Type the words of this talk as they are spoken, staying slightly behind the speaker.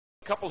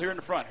couple here in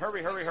the front.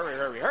 Hurry, hurry, hurry,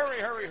 hurry,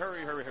 hurry, hurry,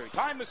 hurry, hurry, hurry.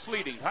 Time is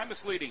fleeting. Time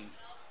is fleeting.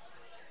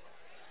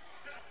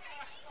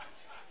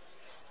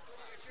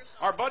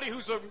 Our buddy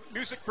who's a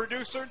music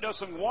producer, does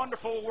some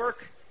wonderful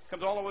work,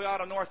 comes all the way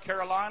out of North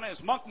Carolina,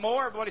 is Monk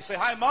Moore. Everybody say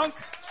hi, Monk.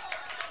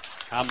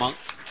 Hi, Monk.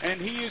 And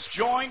he is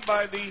joined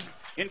by the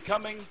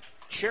incoming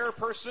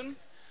chairperson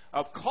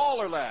of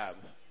CALLERLAB.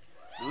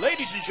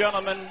 Ladies and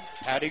gentlemen,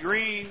 Patty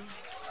Greene.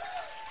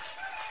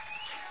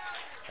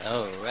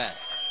 All right.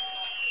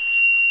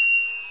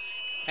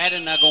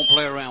 Patty not going to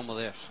play around with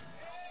this.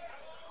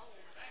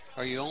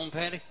 Are you on,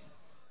 Patty?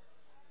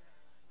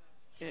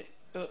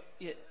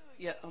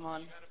 Yeah, I'm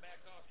on.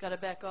 Got to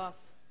back off.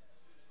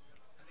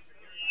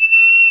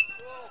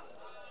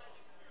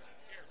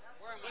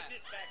 Where am I? Put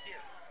this back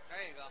here.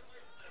 There you go.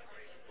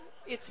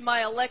 It's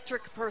my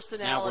electric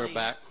personality. Now we're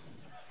back.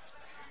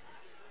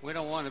 We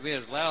don't want to be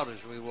as loud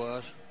as we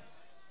was.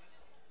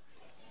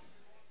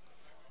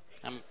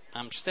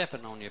 I'm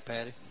stepping on you,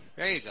 Patty.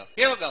 There you go.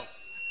 Here we go.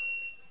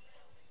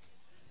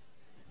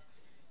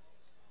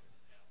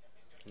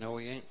 No,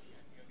 we ain't.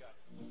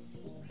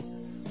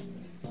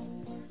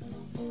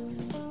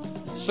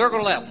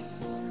 Circle left.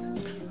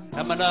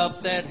 Coming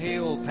up that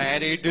hill,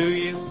 Patty, do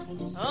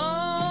you?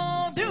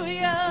 Oh, do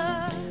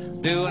ya?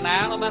 Do an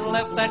element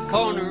left that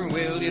corner,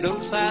 will you?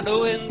 Do side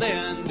doing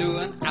then? Do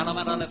an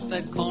element left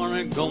that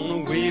corner,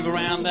 gonna weave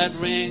around that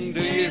ring.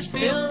 Do you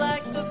still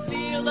like the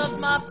feel of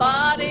my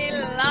body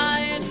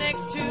lying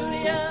next to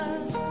ya?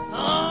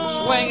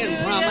 Oh, swinging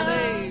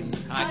promenade.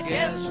 I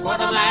guess what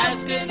I'm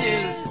asking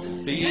is,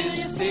 do you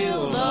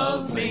still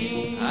love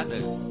me? I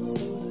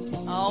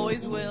do.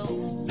 Always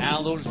will.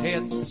 Now those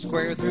heads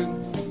square through,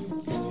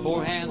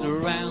 4 hands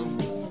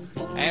around.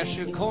 Ask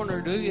your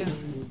corner, do you?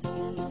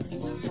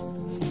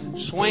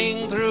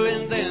 Swing through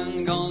and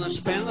then gonna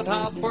spin the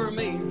top for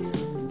me.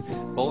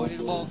 Boys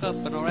walk up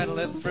and rattle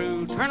it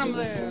through. Turn them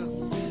there.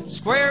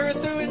 Square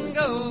it through and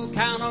go.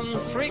 Count them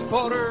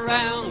 3/4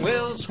 round.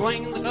 We'll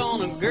swing the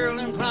gonna girl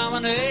and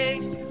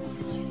promenade.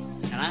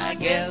 And I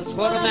guess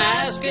what I'm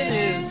asking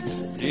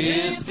is, do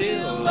you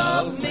still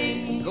love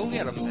me? Go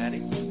get 'em,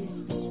 Patty.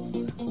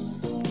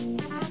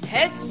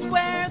 Head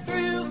square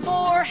through,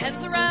 4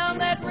 hands around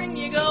that ring,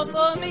 you go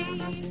for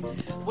me.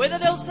 With a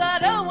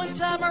do-side-o one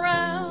time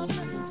around.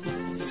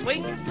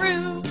 Swing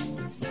through,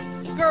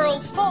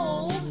 girls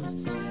fold.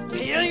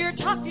 Peel your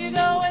top, you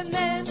go, and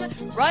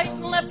then right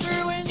and left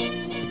through,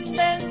 and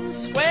then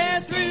square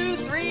through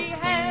 3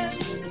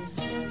 hands.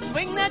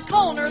 Swing that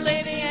corner,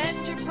 lady,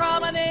 and you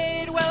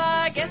promenade. Well,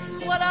 I guess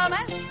what I'm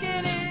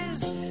asking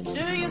is,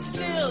 do you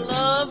still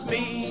love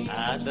me?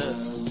 I do.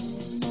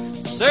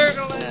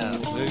 Circle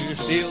left, do you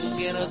still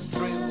get a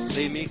thrill?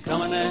 See me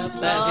coming up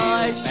that hill,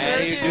 I sure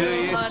Patty,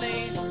 do you?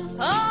 honey.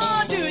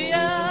 Oh, do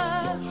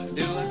ya?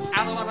 Do it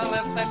out when I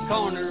left that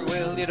corner,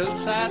 will you? Do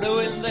side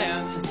doing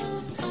then?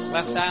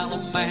 Left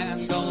island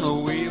man, gonna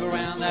weave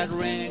around that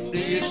ring. Do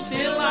you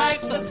still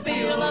like the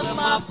feel of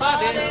my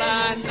body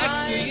lying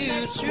next to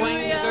you?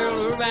 Swing the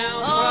girl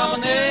around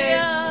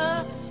promenade.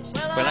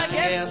 Well, I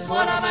guess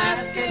what I'm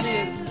asking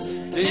is,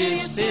 do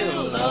you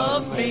still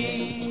love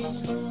me?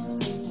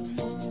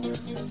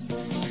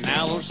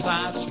 Now those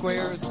slides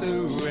square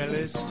through, well,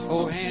 it's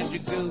 4 hands you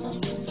go.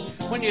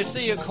 When you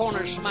see a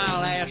corner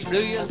smile, ask,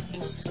 do you?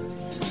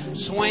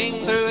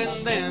 Swing through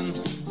and then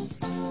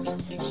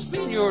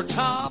spin your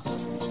top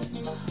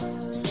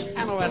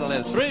and rattle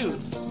it through.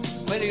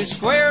 When you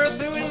square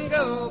through and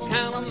go,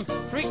 count 'em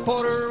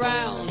 3/4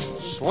 round.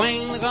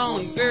 Swing the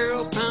gone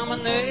girl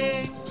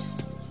promenade.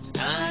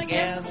 I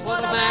guess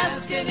what I'm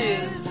asking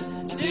is,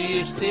 do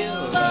you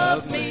still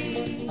love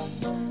me?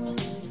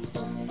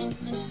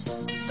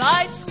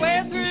 Side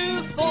square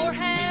through, 4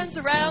 hands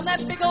around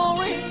that big old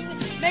ring.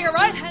 Make a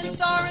right hand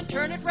star and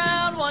turn it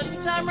round. 1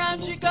 time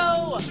round you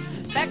go.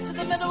 Back to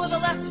the middle with a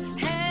left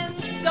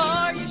hand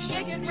star. You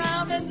shake it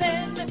round and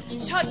then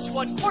touch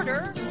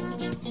 1/4.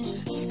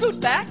 Scoot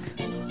back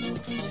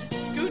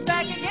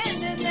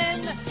again, and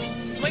then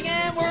swing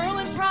and whirl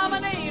and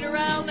promenade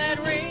around that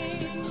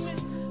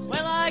ring.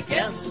 Well, I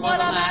guess what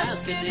I'm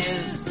asking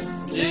is,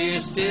 do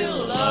you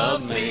still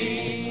love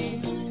me?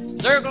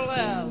 Circle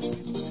left.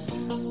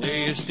 Do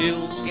you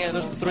still get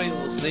a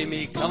thrill? See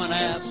me coming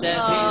up that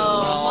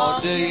hill? Oh,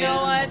 do you? You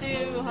know I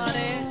do,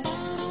 honey.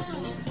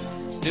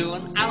 Do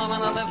an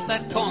element, I left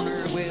that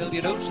corner. Will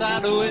you do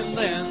side doing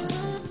then?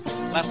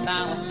 Left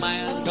island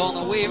man,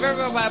 gonna weave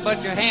everybody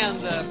but your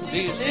hands up. Do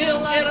you still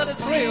get a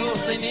thrill?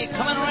 See me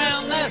coming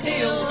around that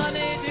hill?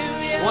 Honey, do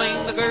you?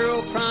 Swing the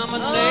girl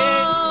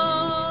promenade.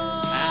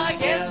 I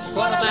guess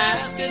what I'm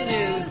asking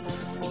is,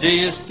 do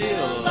you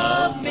still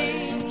love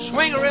me?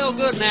 Swing her real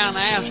good now and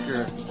ask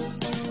her.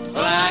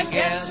 Well, I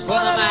guess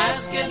what I'm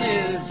asking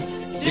is,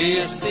 do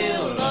you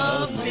still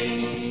love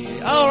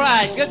me? All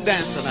right, good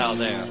dancing out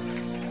there.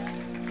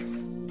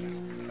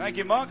 Thank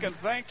you, Monk, and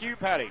thank you,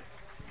 Patty.